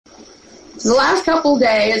The last couple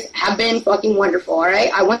days have been fucking wonderful, all right?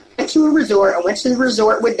 I went to a resort. I went to the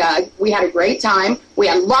resort with Doug. We had a great time. We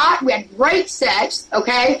had great sex,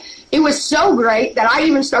 okay? It was so great that I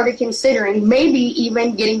even started considering maybe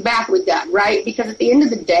even getting back with Doug, right? Because at the end of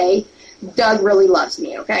the day, Doug really loves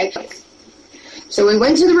me, okay? So we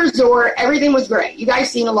went to the resort. Everything was great. You guys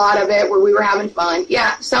seen a lot of it where we were having fun.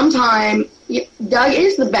 Yeah, Doug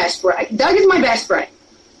is the best friend. Doug is my best friend.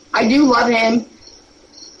 I do love him.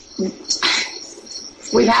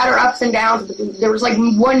 We've had our ups and downs, but there was like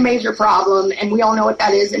one major problem, and we all know what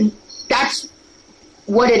that is, and that's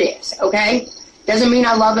what it is, okay? Doesn't mean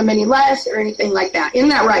I love him any less or anything like that. Isn't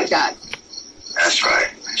that right, Doug? That's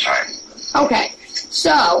right. That's right. Okay,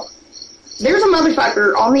 so there's a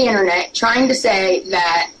motherfucker on the internet trying to say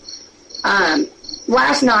that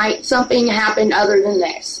last night something happened other than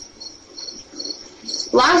this.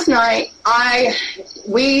 Last night, I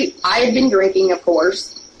had been drinking, of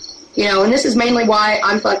course. You know, and this is mainly why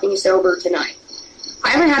I'm fucking sober tonight.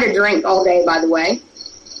 I haven't had a drink all day, by the way.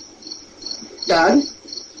 Doug?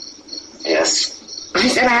 Yes? I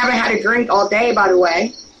said I haven't had a drink all day, by the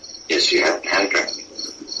way. Yes, you haven't had a drink.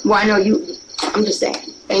 Well, I know you... I'm just saying.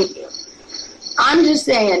 Thank you. I'm just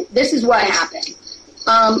saying, this is what happened.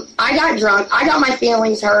 I got drunk. I got my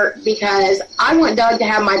feelings hurt because I want Doug to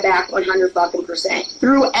have my back 100%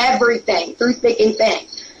 through everything, through thick and thin.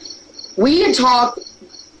 We had talked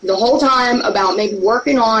the whole time about maybe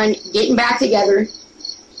working on getting back together.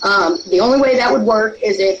 The only way that would work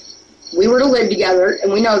is if we were to live together,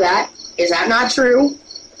 and we know that. Is that not true?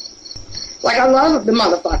 Like, I love the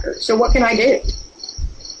motherfucker, so what can I do?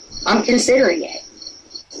 I'm considering it.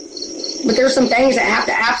 But there's some things that have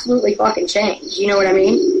to absolutely fucking change, you know what I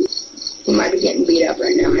mean? He might be getting beat up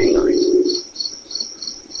right now, hang on.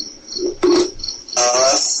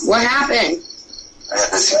 What happened?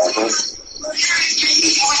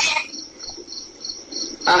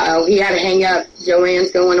 Uh-oh, he had to hang up.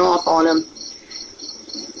 Joanne's going off on him.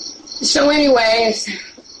 So anyways,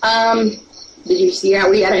 did you see how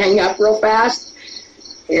we had to hang up real fast?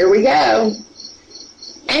 Here we go.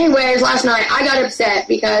 Anyways, last night I got upset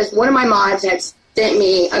because one of my mods had sent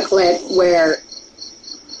me a clip where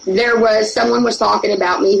someone was talking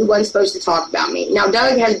about me who wasn't supposed to talk about me. Now,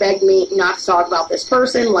 Doug has begged me not to talk about this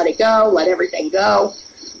person, let it go, let everything go.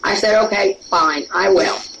 I said, okay, fine, I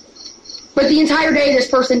will. But the entire day, this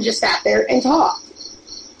person just sat there and talked.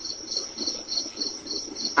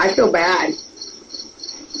 I feel bad.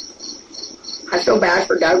 I feel bad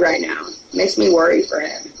for Doug right now. Makes me worry for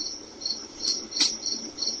him.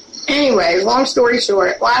 Anyways, long story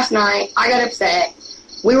short, last night, I got upset.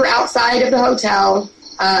 We were outside of the hotel,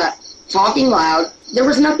 talking loud. There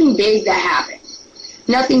was nothing big that happened.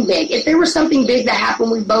 Nothing big. If there was something big that happened,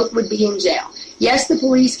 we both would be in jail. Yes, the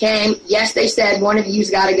police came. Yes, they said, one of you's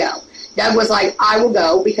got to go. Doug was like, I will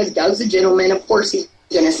go, because Doug's a gentleman. Of course he's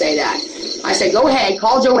going to say that. I said, go ahead,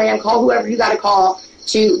 call Joanne, call whoever you got to call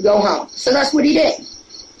to go home. So that's what he did.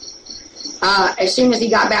 As soon as he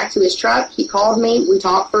got back to his truck, he called me. We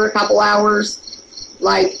talked for a couple hours.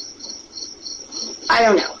 Like, I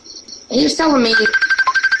don't know. He was telling me,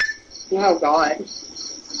 oh, God.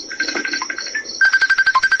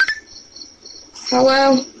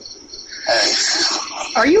 Hello? Hey.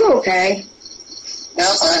 Are you okay? Yeah,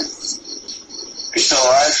 I'm fine. You still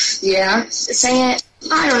alive? Yeah. Saying,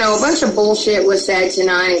 I don't know, a bunch of bullshit was said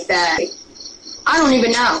tonight that I don't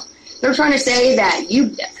even know. They're trying to say that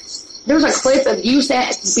there's a clip of you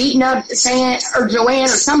beating up or Joanne or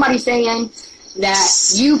somebody saying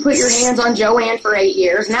that you put your hands on Joanne for 8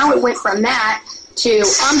 years. Now it went from that to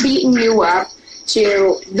I'm beating you up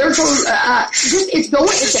to they're going it's a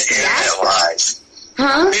internet lies.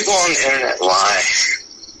 Huh? People on the internet lie.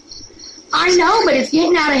 I know, but it's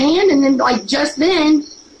getting out of hand, and then like just then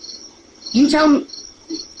you tell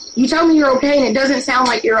me you're okay, and it doesn't sound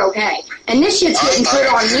like you're okay. And this shit's getting put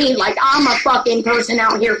on me like I'm a fucking person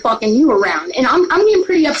out here fucking you around. And I'm getting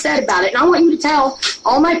pretty upset about it. And I want you to tell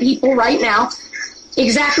all my people right now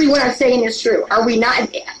exactly what I'm saying is true. Are we not?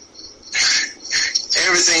 Everything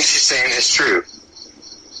she's saying is true.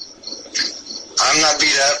 I'm not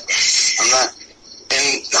beat up. I'm not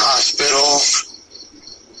in the hospital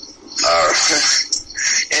or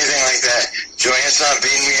anything like that. Joanne's not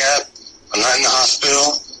beating me up. I'm not in the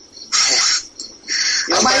hospital.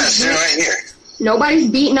 I'm sitting right here. Nobody's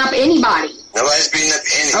beating up anybody. Nobody's beating up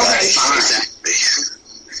anybody. Okay, fine. Exactly.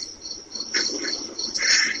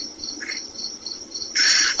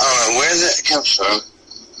 I don't know where that comes from.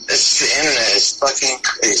 The internet is fucking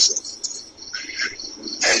crazy.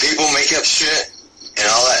 And people make up shit and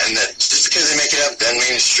all that, and that just because they make it up doesn't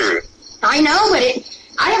mean it's true. I know, but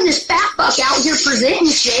I have this fat fuck out here presenting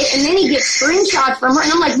shit, and then he gets screenshots from her,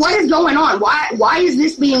 and I'm like, what is going on? Why is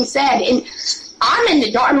this being said? And I'm in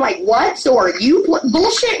the dark. I'm like, what? So are you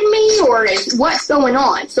bullshitting me, or is what's going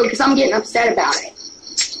on? So, because I'm getting upset about it.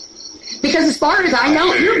 Because as far as I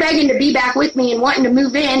know, you're begging to be back with me and wanting to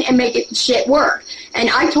move in and make it shit work. And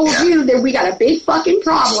I told you that we got a big fucking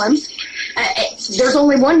problem. There's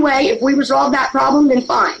only one way. If we resolve that problem, then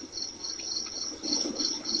fine.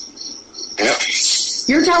 Yep.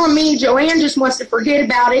 You're telling me Joanne just wants to forget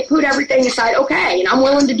about it, put everything aside. Okay, and I'm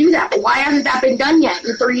willing to do that. But why hasn't that been done yet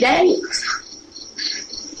in 3 days?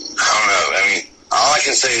 I don't know. I mean, all I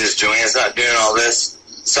can say is Joanne's not doing all this.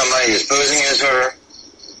 Somebody is posing as her.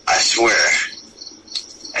 I swear.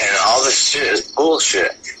 And all this shit is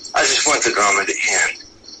bullshit. I just want the drama to end.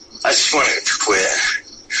 I just want it to quit.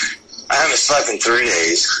 I haven't slept in 3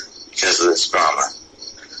 days because of this drama.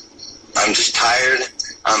 I'm just tired.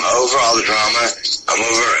 I'm over all the drama. I'm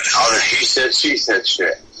over all the he said, she said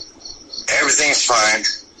shit. Everything's fine.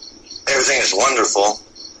 Everything is wonderful.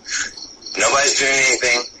 Nobody's doing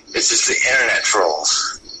anything. It's just the internet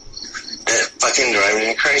trolls. That fucking driving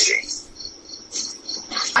me crazy.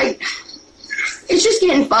 It's just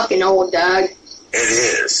getting fucking old, Doug. It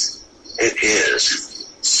is. It is.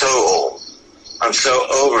 So old. I'm so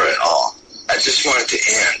over it all. I just want it to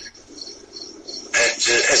end.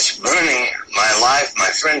 It's ruining my life, my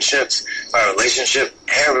friendships, my relationship,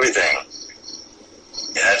 everything.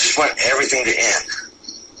 And I just want everything to end.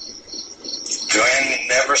 Joanne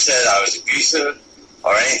never said I was abusive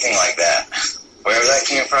or anything like that. Wherever that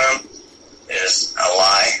came from is a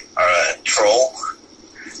lie or a troll.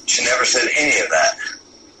 She never said any of that.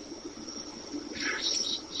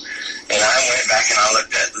 And I went back and I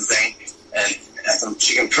looked at the thing, and I thought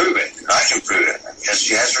she can prove it. I can prove it because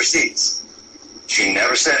she has receipts. She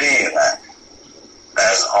never said any of that.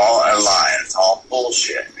 That is all a lie. It's all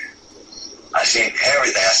bullshit. I've seen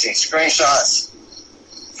everything. I've seen screenshots,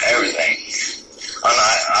 everything. And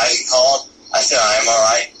I called. I said, I am all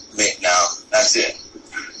right now. That's it.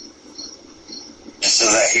 Just so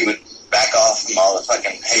that he would back off from all the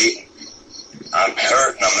fucking hate. I'm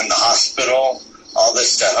hurt and I'm in the hospital. All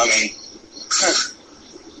this stuff. I mean,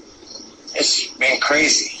 it's been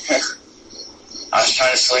crazy. I was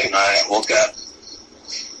trying to sleep and I woke up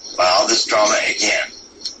by all this drama again.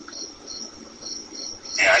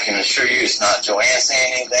 And I can assure you it's not Joanne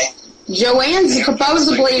saying anything. Joanne's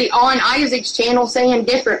supposedly on Isaac's channel saying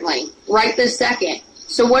differently right this second.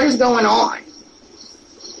 So what is going on?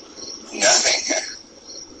 Nothing.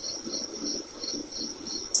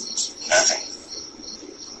 Nothing.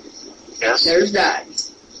 Yes? There's that.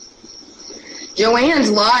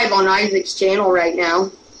 Joanne's live on Isaac's channel right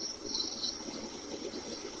now.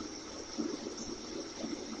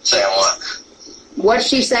 Saying what? What's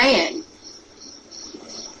she saying?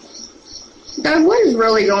 Doug, what is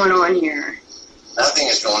really going on here? Nothing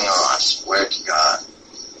is going on, I swear to God.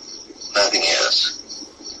 Nothing is.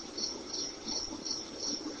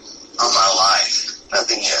 On my life,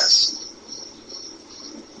 nothing is.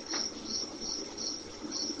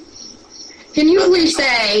 Can you please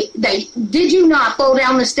say that did you not fall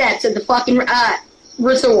down the steps at the fucking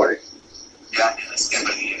resort? Yeah, I did. It's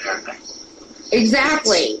empathy and everything.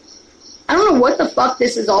 Exactly. I don't know what the fuck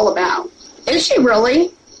this is all about. Is she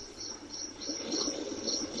really?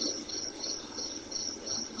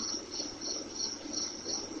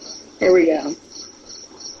 There we go.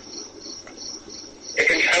 The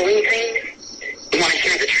controlling thing? You want to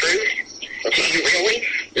hear the truth? Do you really?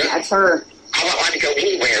 Yeah. That's her. I won't want to go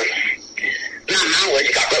anywhere. My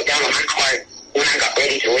mileage got wrote down on my card when I got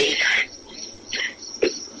ready to leave.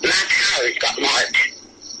 My tires got marked.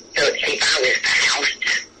 So it's if I left the house.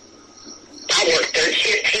 I worked third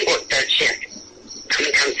shift, he worked third shift. How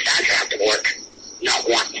many times did I drive to work? Not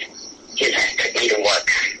once. His ass took me to work.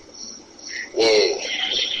 Whoa.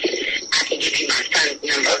 I can give you my son's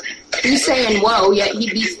number. He's saying whoa, yet he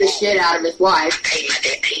beats the shit out of his wife. I paid my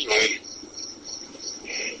debt to him.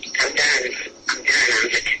 I'm done.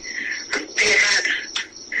 I'm fed up.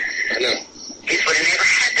 I know. This would have never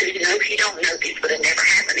happened. You know, if you don't know, this would have never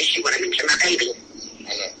happened if she would have mentioned my baby.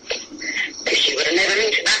 I know. If she would have never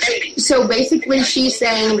mentioned my baby. So basically she's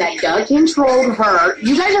saying that Doug controlled her.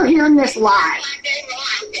 You guys are hearing this live. Get on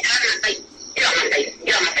my face. Get on my face.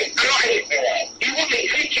 I'm not here. You want me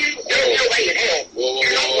to hit you? There's no way in hell.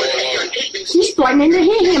 You're not going to hit me. She's threatening to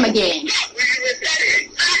hit him again.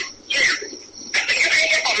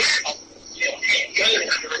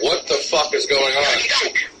 What the fuck is going on?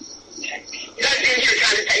 That's what you're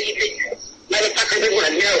trying to say. You think, motherfucker, we want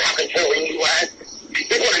to know how controlling you was.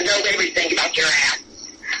 We want to know everything about your ass.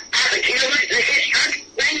 I have a killer in the history,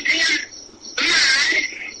 LinkedIn, mine,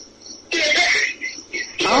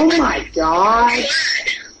 Oh my God.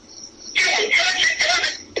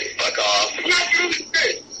 Fuck off. I'm not telling the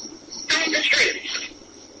truth. Telling the truth.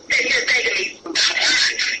 You're begging me about time.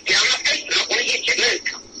 Get on my face and I want to get your move.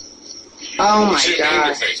 Oh my Shit, God.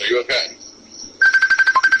 your face. Are you okay?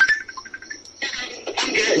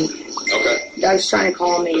 I'm good. Okay. Doug's trying to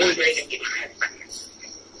call me.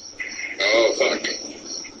 Oh, fuck.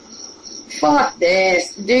 Fuck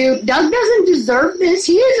this, dude. Doug doesn't deserve this.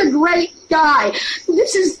 He is a great guy.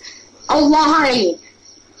 This is a lie.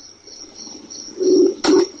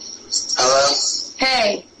 Hello?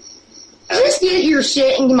 Hey, just get your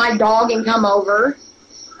shit and my dog and come over.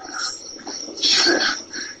 She's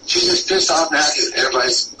just pissed off now because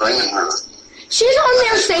everybody's blaming her. She's on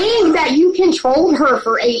there saying that you controlled her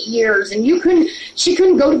for 8 years and she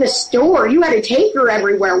couldn't go to the store. You had to take her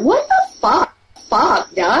everywhere. What the fuck?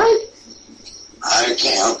 Fuck, Doug? I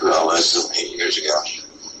can't help who I was 8 years ago.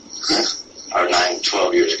 Or 9,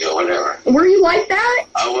 12 years ago, whatever. Were you like that?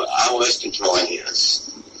 I was controlling this.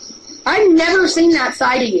 I've never seen that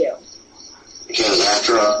side of you. Because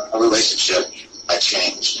after a relationship, I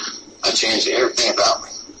changed. I changed everything about me.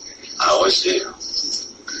 I always do.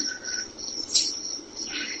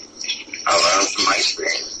 I learned from my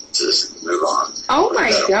experiences. Move on. Oh my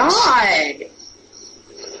God.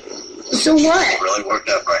 So what? She's really worked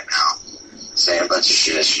up right now. Saying a bunch of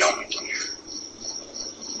shit she don't mean.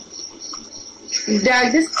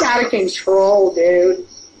 Doug, this is out of control, dude.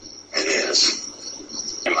 It is.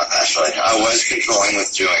 In my past life, I was controlling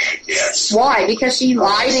with doing it, yes. Why? Because she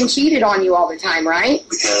lied and cheated on you all the time, right?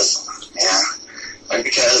 Because, yeah. And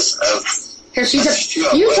because of... Because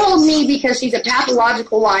you told me because she's a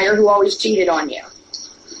pathological liar who always cheated on you.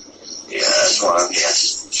 Yeah, that's one.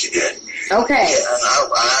 Yes, she did. Okay. Yeah, and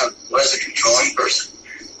I was a controlling person.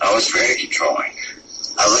 I was very controlling.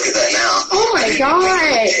 I look at that now. Oh my God.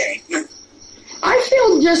 I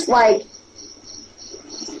feel just like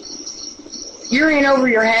you're in over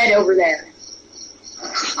your head over there.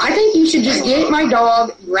 I think you should just get my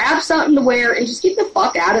dog, grab something to wear, and just get the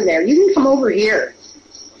fuck out of there. You can come over here.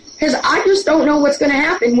 Because I just don't know what's going to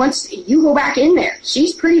happen once you go back in there.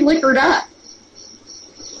 She's pretty liquored up.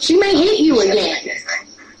 She may hit you again.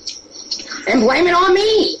 And blame it on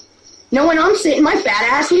me. Knowing I'm sitting my fat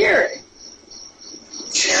ass here.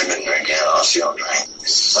 She hadn't been drinking at all. She don't drink.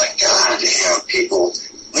 It's just like, God damn, people,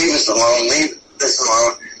 leave us alone. Leave this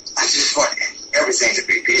alone. I just want everything to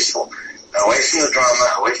be peaceful. Away from the drama,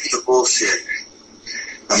 away from the bullshit.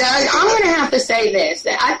 Doug, I'm going to have to say this.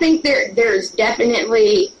 That I think there's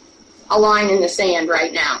definitely a line in the sand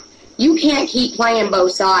right now. You can't keep playing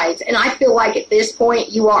both sides. And I feel like at this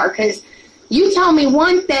point you are. Because you tell me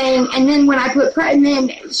one thing, and then when I put and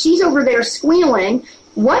then she's over there squealing.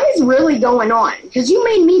 What is really going on? Because you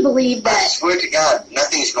made me believe that... I swear to God,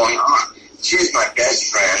 nothing's going on. She's my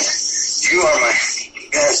best friend. You are my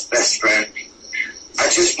best friend. I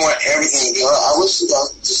just want everything to be all right. I wish you guys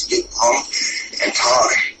could just get home and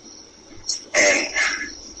talk. And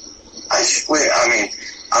I swear, I mean...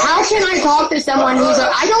 How can I talk to someone who's...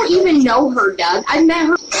 I don't even know her, Doug. I've met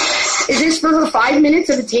her. Is this for her 5 minutes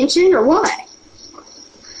of attention or what?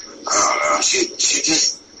 I don't know. She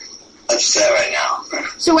just... upset right now.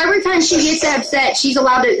 So every time she gets upset, she's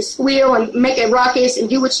allowed to squeal and make a ruckus and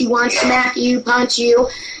do what she wants, smack you, punch you,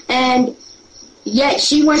 and yet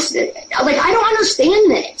she wants to, like, I don't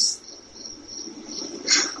understand this.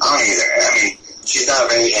 I don't either. I mean, she's not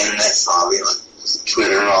very internet savvy, like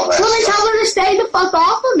Twitter and all that Well, then stuff. tell her to stay the fuck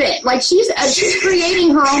off of it. Like, she's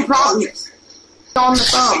creating her own problems. On the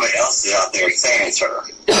phone. Somebody else is out there saying it's her.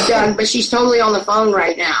 Doug, but she's totally on the phone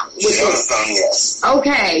right now. She's on the phone, yes.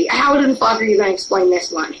 Okay, how the fuck are you going to explain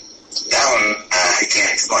this one? That one, I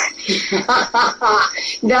can't explain.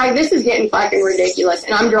 Doug, this is getting fucking ridiculous,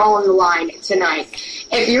 and I'm drawing the line tonight.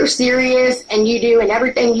 If you're serious and you do, and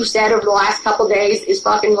everything you said over the last couple days is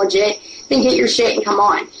fucking legit, then get your shit and come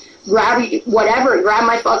on. Grab whatever, grab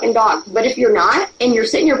my fucking dog. But if you're not, and you're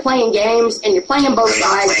sitting here playing games, and you're playing both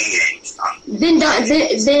sides, then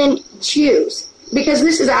choose. Because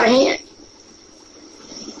this is out of hand.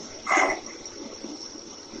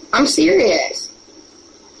 I'm serious.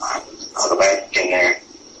 I'll go back in there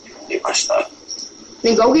and get my stuff.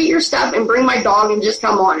 Then go get your stuff and bring my dog and just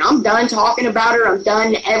come on. I'm done talking about her. I'm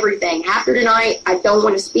done everything. After tonight, I don't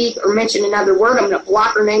want to speak or mention another word. I'm going to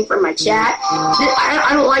block her name from my chat. I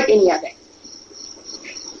don't like any of it.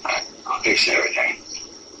 I'll fix everything.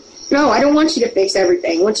 No, I don't want you to fix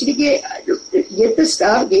everything. I want you to get the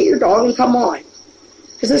stuff, get your dog, and come on.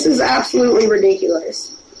 Because this is absolutely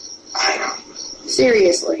ridiculous. I know.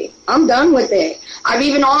 Seriously. I'm done with it. I've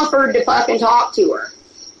even offered to fucking talk to her.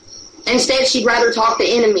 Instead, she'd rather talk to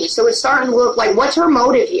enemies. So it's starting to look like, what's her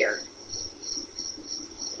motive here?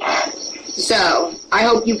 So, I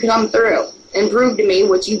hope you come through and prove to me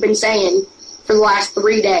what you've been saying for the last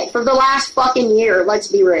 3 days. For the last fucking year, let's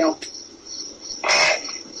be real.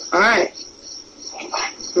 Alright.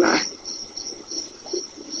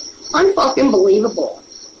 Unfucking believable.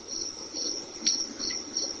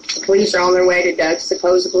 The police are on their way to Doug,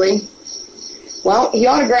 supposedly. Well, he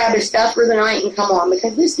ought to grab his stuff for the night and come on,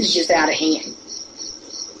 because this is just out of hand.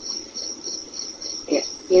 Yeah,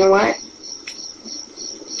 you know what?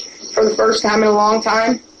 For the first time in a long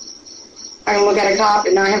time, I can look at a cop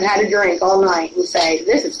and I have had a drink all night and say,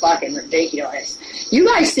 this is fucking ridiculous. You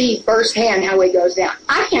guys see firsthand how it goes down.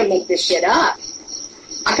 I can't make this shit up.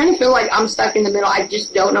 I kind of feel like I'm stuck in the middle. I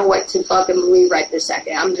just don't know what to fucking believe right this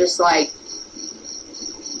second. I'm just like,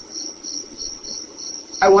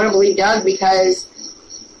 I want to believe Doug because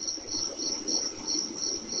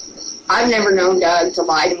I've never known Doug to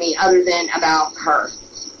lie to me other than about her.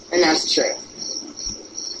 And that's the truth.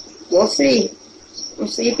 We'll see. We'll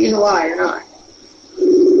see if he's a liar or not.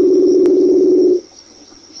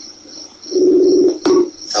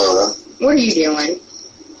 Hello? What are you doing?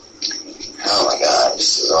 Oh my god,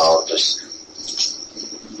 this is all just...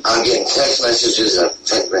 I'm getting text messages and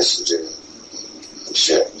text messages and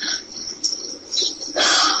shit.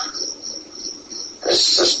 It's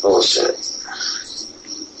such bullshit.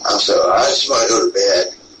 I just want to go to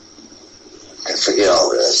bed and forget all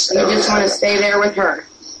this. You just want to stay there with her?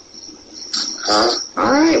 Huh?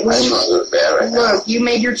 Alright, I just want to go to bed right now. Look, you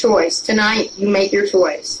made your choice. Tonight, you make your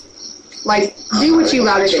choice. Like, do what you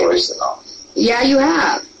gotta do. Yeah, you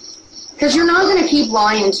have. Because you're not going to keep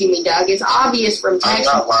lying to me, Doug. It's obvious from text.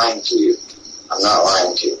 I'm not lying to you. I'm not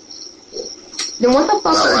lying to you. Then what the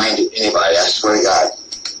fuck I'm not lying to anybody. I swear to God.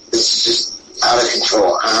 This is just out of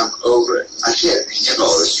control. I'm over it. I can't handle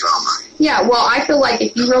all this drama. Yeah, well, I feel like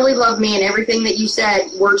if you really love me and everything that you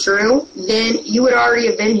said were true, then you would already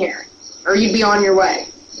have been here. Or you'd be on your way.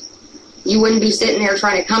 You wouldn't be sitting there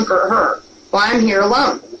trying to comfort her. Well, I'm here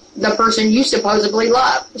alone. The person you supposedly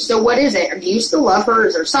love. So what is it? Do you still love her?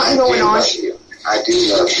 Is there something going on? I do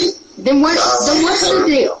love you. Then what's the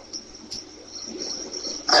deal?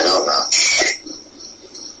 I don't know.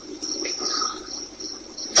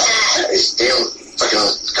 These damn fucking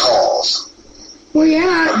calls. Well,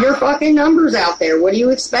 yeah, your fucking number's out there. What do you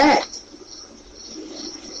expect?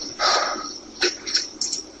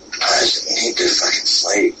 I just need to fucking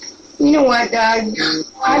sleep. You know what, Doug?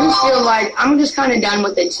 I just feel like I'm just kind of done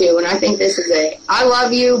with it, too, and I think this is it. I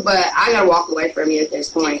love you, but I gotta walk away from you at this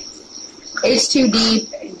point. It's too deep.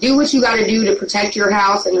 Do what you gotta do to protect your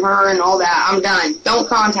house and her and all that. I'm done. Don't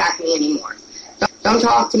contact me anymore. Don't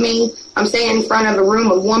talk to me. I'm staying in front of a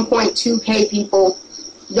room of 1.2K people.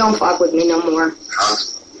 Don't fuck with me no more.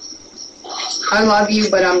 I love you,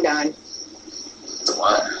 but I'm done.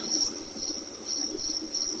 What?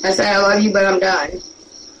 I said I love you, but I'm done.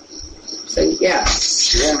 So, yeah.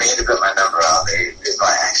 She didn't mean to put my number out there. It's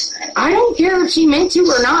by accident. I don't care if she meant to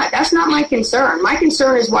or not. That's not my concern. My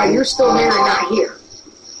concern is why you're still there and not here.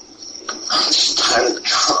 I'm just tired of the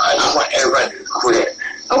drama. I just want everybody to quit.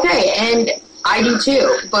 Okay, and I do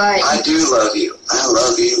too, but... I do love you. I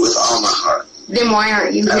love you with all my heart. Then why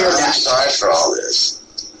aren't you here, I'm Doug? sorry for all this.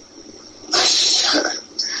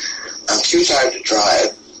 I'm too tired to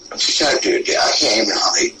drive. I'm too tired to do it. I can't even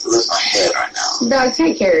hardly lift my head right now. Doug,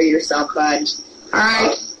 take care of yourself, bud.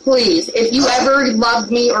 Alright? Please, if you ever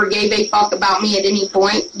loved me or gave a fuck about me at any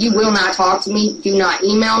point, you will not talk to me. Do not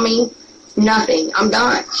email me. Nothing. I'm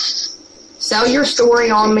done. Sell your story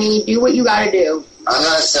on me. Do what you gotta do. I'm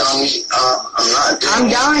not selling you. I'm not doing I'm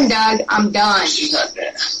done, Doug. I'm done. She's not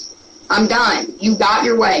dead. I'm done. You got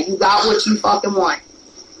your way. You got what you fucking want.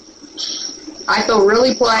 I feel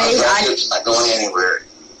really played. My friendship's not going anywhere.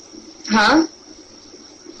 Huh?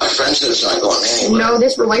 My friendship's not going anywhere. No,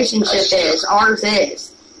 this relationship is. Ours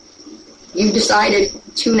is. You decided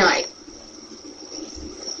tonight.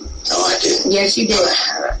 No, I didn't. Yes, you did.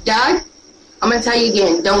 Doug, I'm going to tell you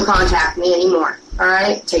again, don't contact me anymore.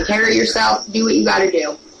 Alright? Take care of yourself. Do what you got to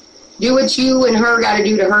do. Do what you and her got to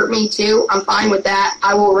do to hurt me, too. I'm fine with that.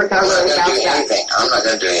 I will recover I'm and not bounce going to do back. anything. I'm not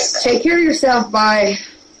going to do anything. Take care of yourself, bye.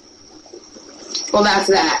 Well, that's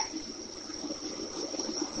that.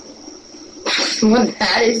 Well,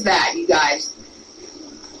 that is that, you guys.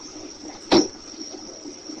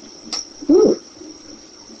 Whew.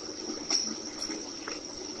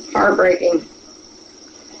 Heartbreaking.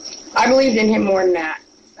 I believed in him more than that.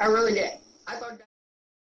 I really did.